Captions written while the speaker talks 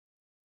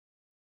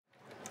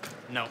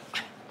No.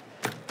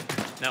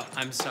 No,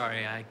 I'm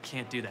sorry. I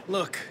can't do that.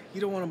 Look,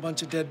 you don't want a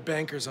bunch of dead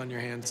bankers on your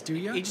hands, do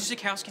you? Agent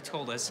Scagliotti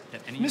told us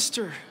that any...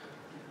 Mr.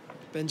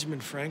 Benjamin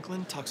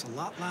Franklin talks a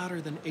lot louder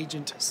than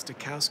Agent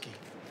Stakowski.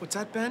 What's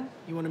that, Ben?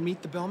 You want to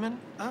meet the bellman?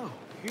 Oh,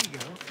 here you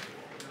go.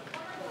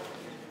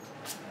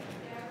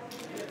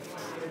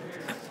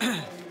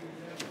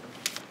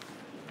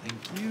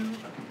 Thank you.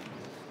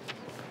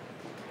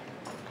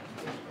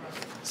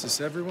 Is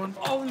this everyone?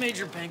 All the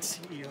major bank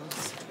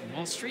CEOs in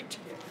Wall Street,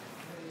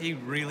 they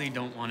really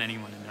don't want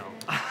anyone to know.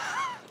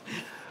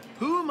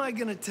 Who am I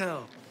gonna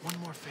tell? One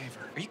more favor.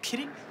 Are you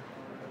kidding?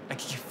 I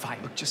could get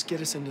fired. Look, just get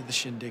us into the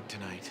shindig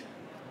tonight.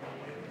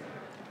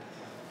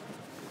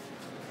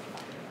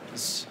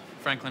 Does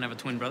Franklin have a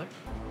twin brother?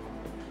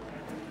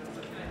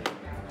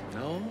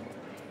 No,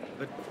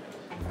 but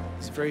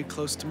he's very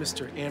close to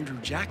Mr. Andrew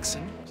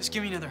Jackson. Just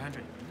give me another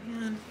 100.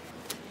 Man.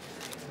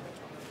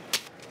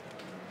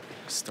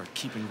 Start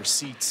keeping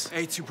receipts.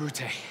 Et tu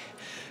brute.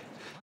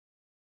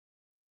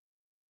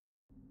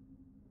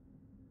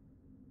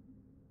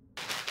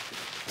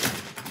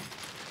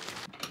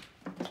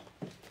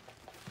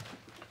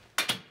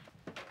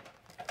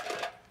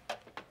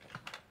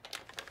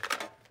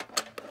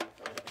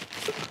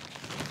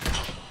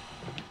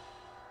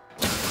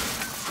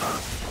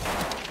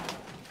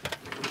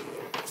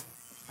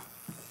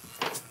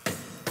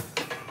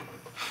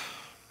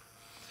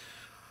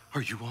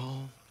 Are you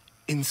all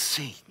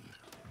insane?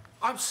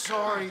 I'm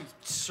sorry,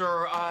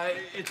 sir.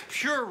 It's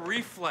pure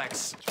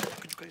reflex.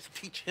 Could you guys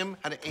teach him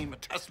how to aim a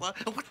Tesla?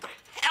 And what the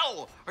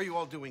hell are you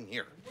all doing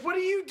here? What are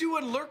you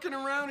doing lurking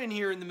around in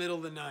here in the middle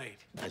of the night?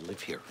 I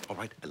live here, all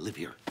right? I live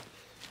here.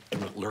 Do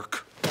not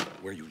lurk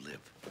where you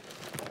live.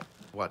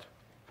 What?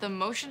 The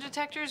motion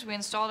detectors we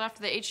installed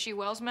after the H.G.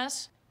 Wells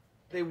mess?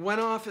 They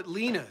went off at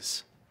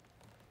Leena's.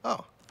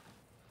 Oh.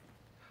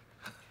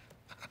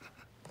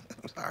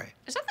 I'm sorry.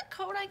 Is that the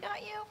coat I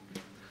got you?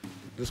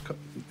 This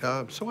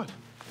so what?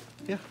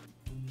 Yeah.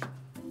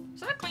 Is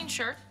that a clean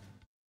shirt?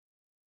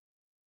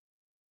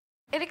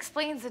 It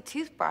explains the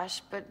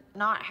toothbrush, but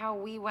not how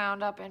we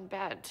wound up in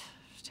bed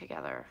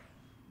together.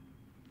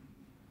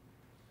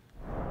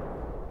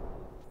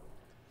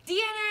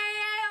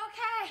 DNA,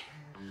 okay?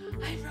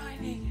 I'm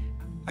driving.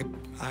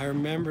 I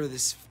remember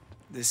this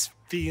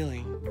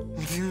feeling.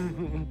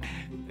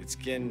 It's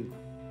getting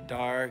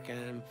dark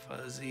and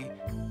fuzzy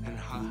and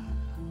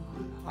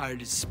hard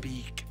to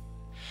speak.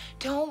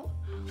 Don't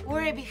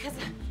worry, because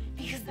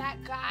that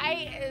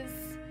guy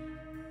is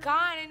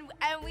gone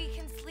and we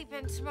can sleep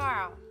in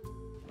tomorrow.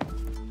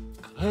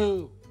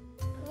 Who?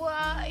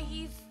 Well,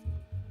 he's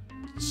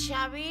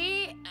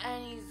chubby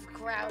and he's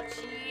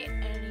grouchy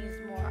and he's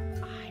more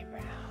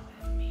eyebrow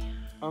than me.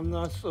 I'm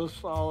not so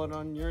solid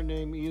on your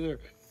name either.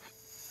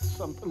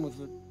 Something with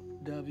a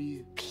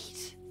W.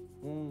 Pete.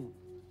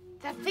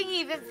 The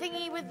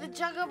thingy with the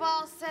juggle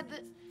balls said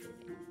that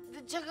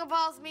the juggle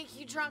balls make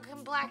you drunk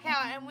and black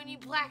out, and when you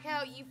black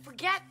out, you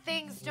forget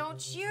things,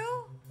 don't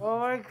you? Oh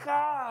my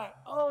God!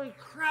 Holy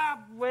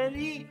crap,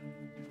 Wendy!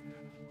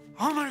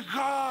 Oh my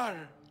God!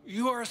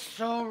 You are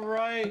so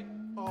right.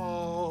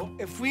 Oh,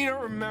 if we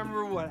don't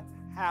remember what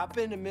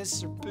happened to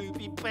Mr.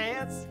 Poopy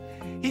Pants,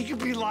 he could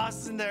be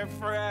lost in there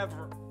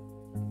forever.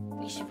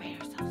 We should write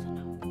ourselves a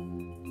note.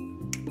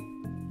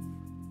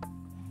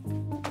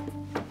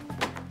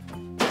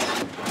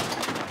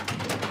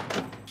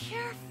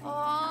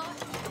 Careful.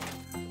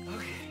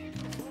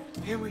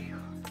 Okay, here we go.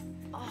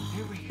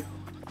 Here we go.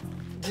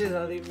 Did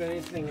I leave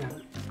anything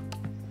out?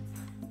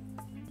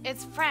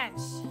 It's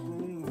French.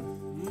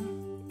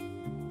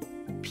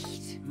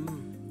 Pete,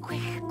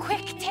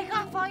 quick, take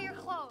off all your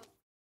clothes.